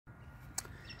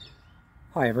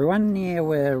Hi everyone, yeah,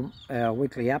 we're our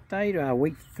weekly update,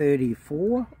 week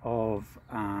 34 of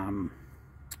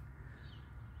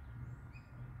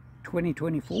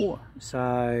 2024.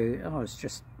 So I was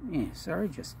just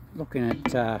looking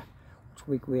at which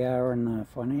week we are in the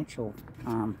financial.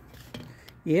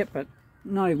 But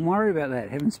not even worried about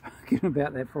that. Haven't spoken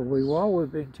about that for a wee while. We've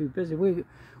been too busy. We're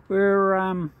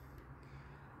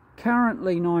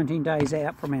currently 19 days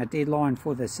out from our deadline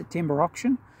for the September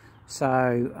auction.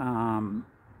 So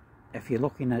if you're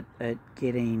looking at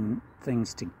getting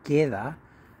things together,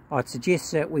 I'd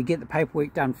suggest that we get the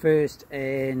paperwork done first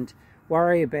and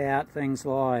worry about things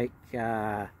like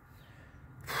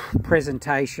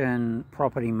presentation,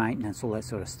 property maintenance, all that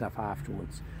sort of stuff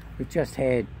afterwards. We've just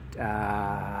had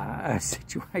a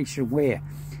situation where,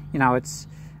 you know, it's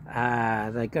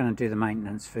they're going to do the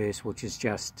maintenance first, which is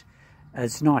just,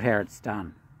 it's not how it's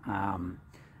done.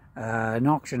 An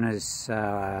auction is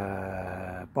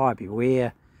buyer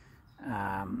beware.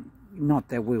 Not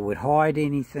that we would hide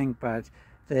anything, but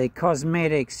the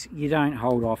cosmetics, you don't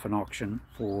hold off an auction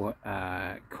for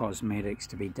cosmetics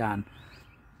to be done.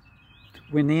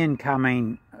 When the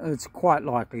incoming, it's quite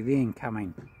likely the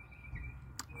incoming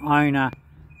owner,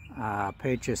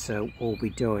 purchaser will be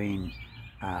doing,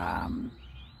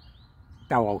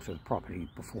 they'll alter the property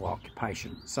before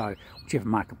occupation, so whichever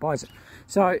market buys it.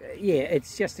 So yeah,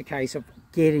 it's just a case of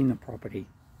getting the property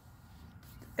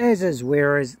as is,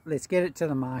 whereas let's get it to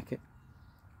the market.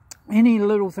 Any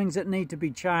little things that need to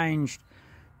be changed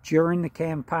during the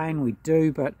campaign, we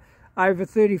do, but over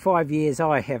 35 years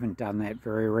I haven't done that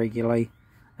very regularly.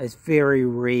 It's very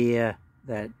rare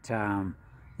that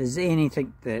there's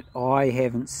anything that I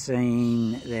haven't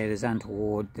seen that is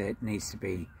untoward that needs to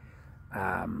be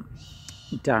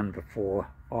done before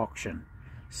auction.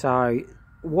 So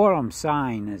what I'm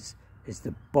saying is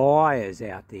the buyers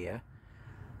out there,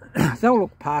 they'll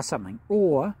look past something,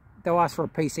 or they'll ask for a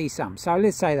PC sum. So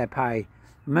let's say they pay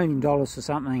 $1 million for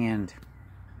something, and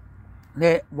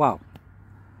we'll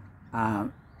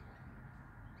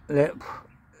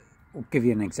give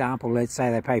you an example. Let's say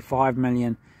they pay $5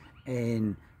 million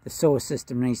and the sewer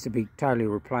system needs to be totally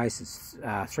replaced. It's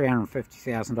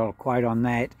 $350,000 quote on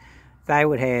that. They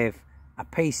would have a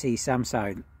PC sum.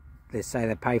 So let's say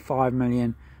they pay $5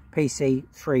 million, PC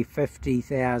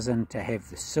 $350,000 to have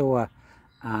the sewer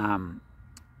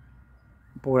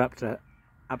brought up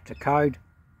to code.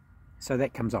 So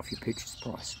that comes off your purchase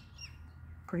price.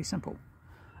 Pretty simple.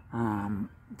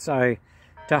 So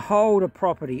to hold a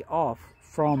property off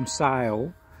from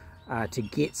sale to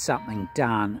get something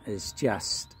done is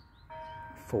just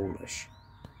foolish.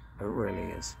 It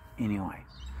really is. Anyway,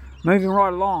 moving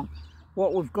right along.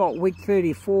 What we've got, week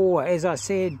 34, as I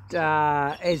said,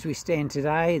 as we stand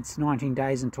today, it's 19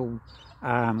 days until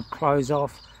close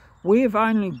off. We've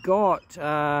only got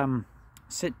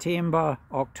September,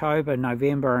 October,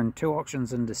 November, and 2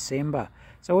 auctions in December.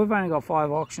 So we've only got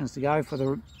 5 auctions to go for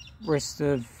the rest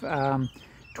of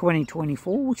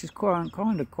 2024, which is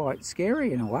quite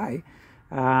scary in a way.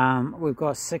 We've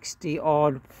got 60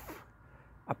 odd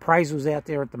appraisals out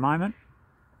there at the moment.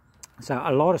 So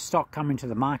a lot of stock coming to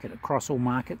the market across all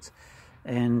markets,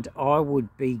 and I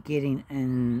would be getting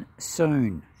in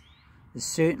soon. There's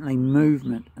certainly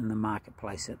movement in the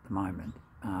marketplace at the moment,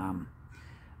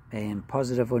 and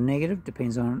positive or negative,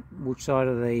 depends on which side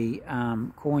of the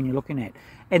coin you're looking at.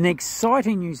 And the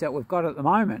exciting news that we've got at the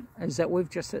moment is that we've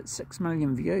just hit 6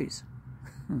 million views.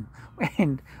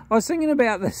 And I was thinking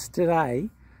about this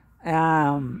today,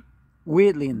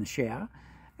 weirdly in the shower,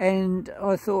 and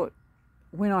I thought,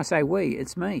 when I say we,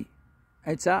 it's me.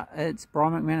 It's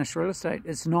Brian McManus Real Estate.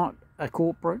 It's not a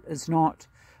corporate. It's not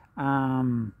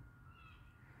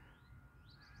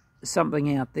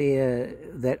something out there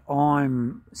that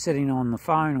I'm sitting on the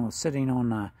phone or sitting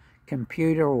on a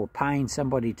computer or paying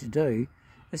somebody to do.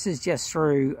 This is just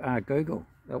through Google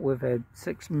that we've had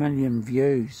 6 million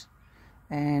views,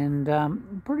 and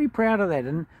I'm pretty proud of that.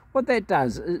 And what that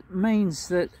does, it means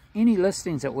that any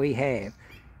listings that we have,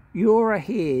 you're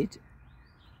ahead,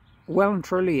 well and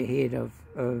truly ahead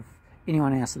of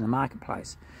anyone else in the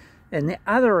marketplace. And the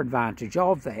other advantage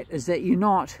of that is that you're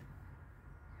not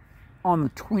on the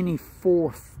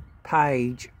 24th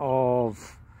page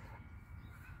of,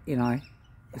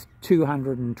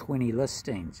 220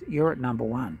 listings. You're at number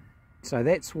 1. So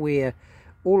that's where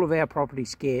all of our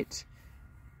properties get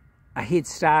a head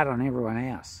start on everyone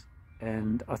else.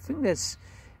 And I think that's,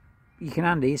 you can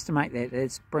underestimate that.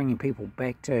 It's bringing people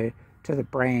back to the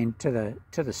brand, to the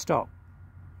stock.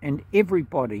 And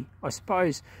everybody, I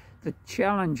suppose, the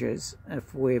challenge is,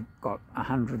 if we've got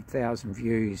 100,000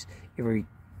 views every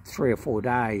 3 or 4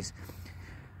 days,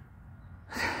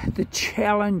 the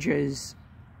challenge is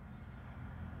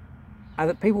are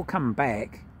that people come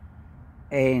back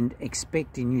and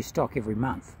expecting new stock every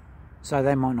month. So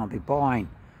they might not be buying.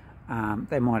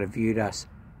 They might have viewed us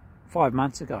 5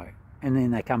 months ago, and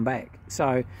then they come back.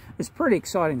 So it's pretty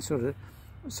exciting sort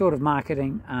of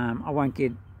marketing. I won't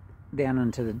get down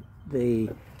into the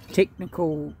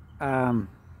technical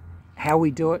how we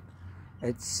do it.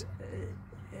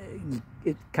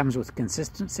 It comes with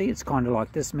consistency. It's kind of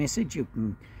like this message. You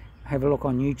can have a look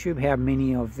on YouTube how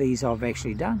many of these I've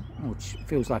actually done, which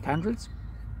feels like hundreds.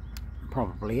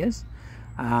 Probably is.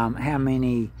 How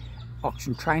many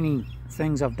auction training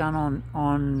things I've done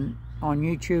on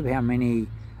YouTube, how many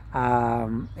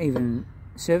even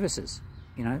services,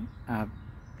 you know,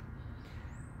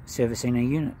 servicing a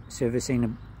unit,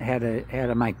 servicing how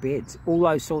to make beds, all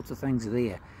those sorts of things are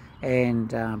there,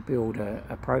 and build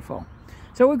a profile.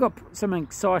 So we've got some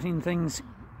exciting things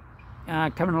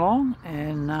coming along,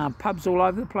 and pubs all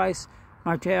over the place,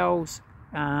 motels,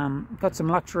 got some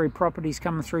luxury properties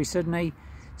coming through Sydney.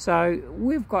 So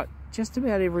we've got just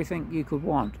about everything you could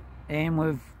want,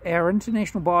 and our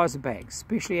international buyers are back,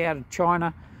 especially out of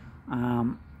China,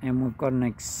 and we've got an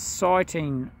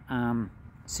exciting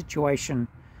situation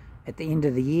at the end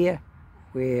of the year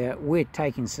where we're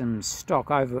taking some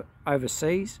stock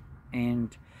overseas,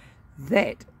 and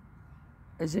that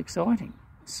is exciting.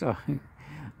 So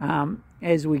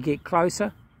as we get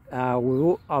closer,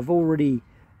 I've already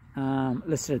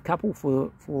listed a couple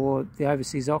for the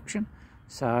overseas auction.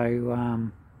 So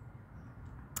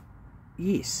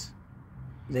yes,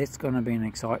 that's going to be an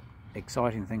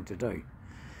exciting thing to do.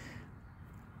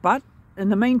 But in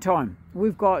the meantime,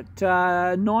 we've got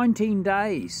 19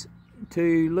 days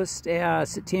to list our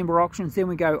September auctions. Then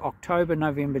we go October,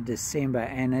 November, December,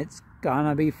 and it's going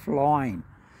to be flying.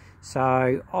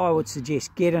 So I would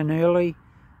suggest get in early.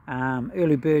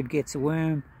 Early bird gets a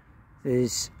worm.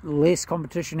 There's less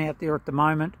competition out there at the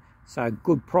moment, so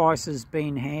good prices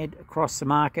being had across the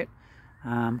market.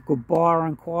 Good buyer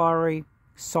inquiry,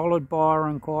 solid buyer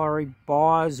inquiry,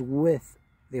 buyers with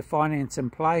their finance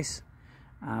in place.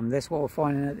 That's what we're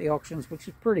finding at the auctions, which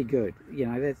is pretty good. You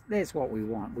know, that's what we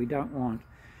want. We don't want,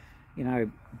 you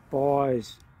know,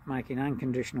 buyers making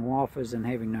unconditional offers and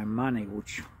having no money,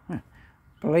 which,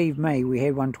 believe me, we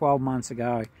had one 12 months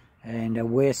ago, and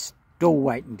we're still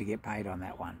waiting to get paid on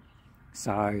that one.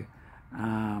 So,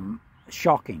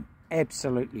 shocking,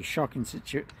 absolutely shocking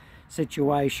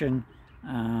situation,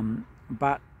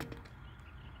 but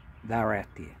they're out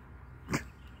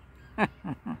there.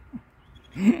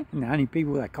 And the only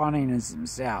people that can't in is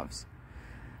themselves.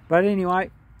 But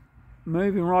anyway,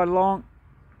 moving right along,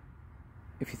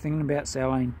 if you're thinking about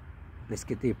selling, let's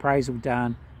get the appraisal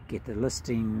done, get the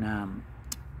listing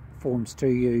forms to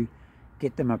you,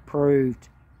 get them approved,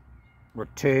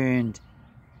 returned,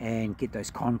 and get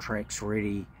those contracts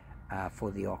ready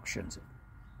for the auctions.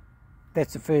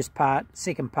 That's the first part.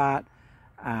 Second part,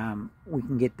 we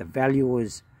can get the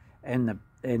valuers and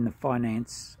the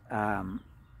finance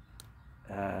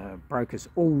brokers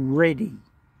all ready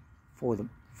for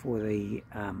the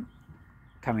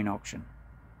coming auction.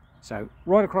 So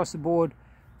right across the board,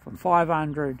 from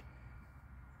 500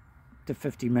 to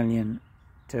 50 million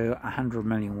to 100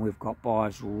 million, we've got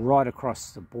buyers right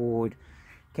across the board,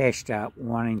 cashed up,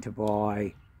 wanting to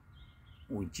buy.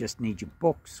 We just need your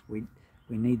books. We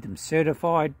need them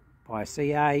certified by a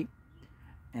CA,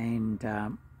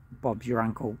 and Bob's your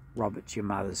uncle, Robert's your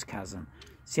mother's cousin.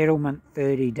 Settlement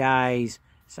 30 days.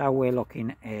 So we're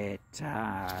looking at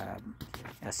our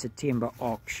September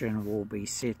auction will be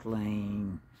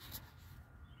settling.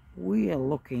 We are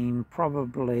looking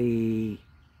probably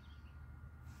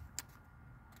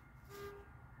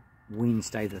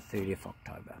Wednesday the 30th of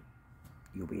October.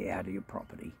 You'll be out of your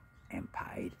property and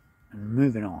paid and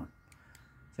moving on.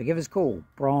 So give us a call,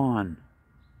 Brian,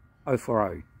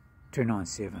 040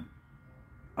 297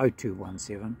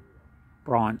 0217,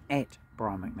 Brian at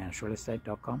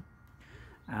brianmcmanusrealestate.com.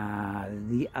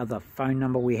 The other phone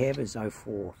number we have is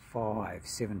 045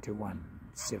 721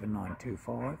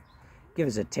 7925. Give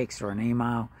us a text or an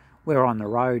email. We're on the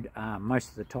road most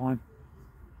of the time.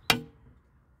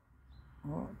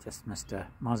 Oh, just Mr.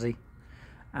 Mozzie.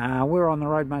 We're on the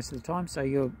road most of the time, so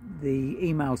the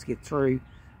emails get through,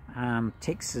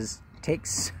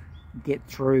 texts get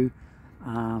through,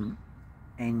 and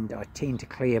I tend to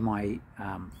clear my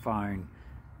phone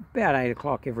about 8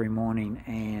 o'clock every morning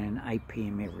and 8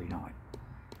 PM every night.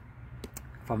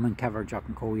 If I'm in coverage, I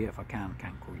can call you. If I can't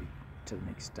call you till the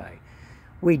next day.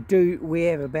 We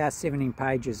have about 17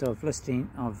 pages of the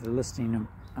listing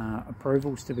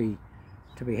approvals to be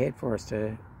had for us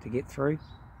to get through.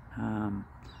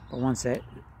 But once that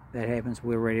happens,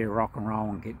 we're ready to rock and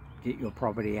roll and get your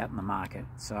property out in the market.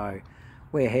 So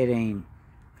we're hitting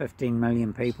 15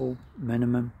 million people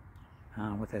minimum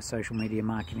with our social media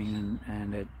marketing,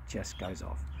 and it just goes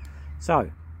off. So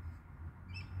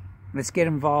let's get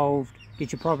involved,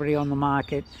 get your property on the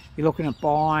market. You're looking at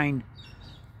buying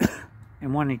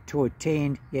and wanting to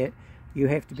attend, you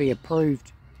have to be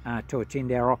approved to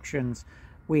attend our auctions.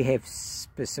 We have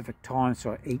specific times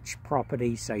for each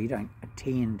property, so you don't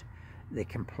attend the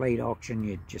complete auction,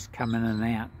 you just come in and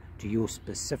out to your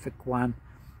specific one.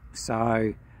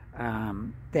 So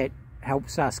that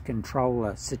helps us control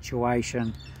the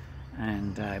situation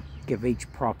and give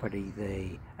each property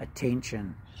the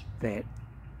attention that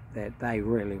they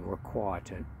really require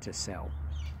to sell.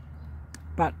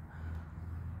 But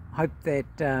hope that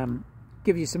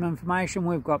give you some information.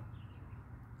 We've got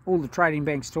all the trading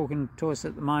banks talking to us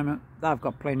at the moment. They've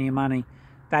got plenty of money.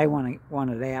 They want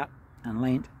it out and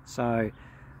lent. So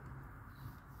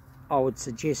I would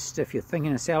suggest, if you're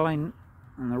thinking of selling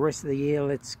in the rest of the year,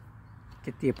 let's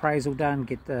get the appraisal done,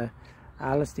 get the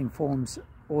listing forms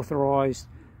authorised,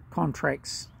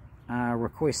 contracts,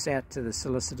 requests out to the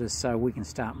solicitors, so we can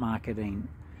start marketing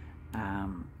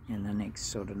in the next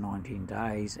sort of 19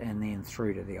 days, and then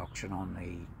through to the auction on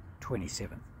the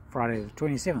 27th, Friday the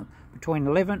 27th, between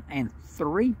 11 and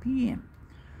 3 p.m.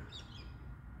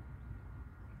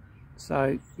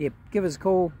 So, yep, give us a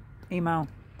call, email,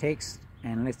 text,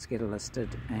 and let's get it listed.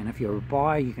 And if you're a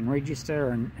buyer, you can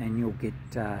register and you'll get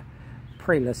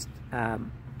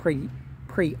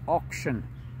pre-auction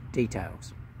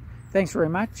details. Thanks very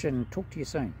much, and talk to you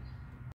soon.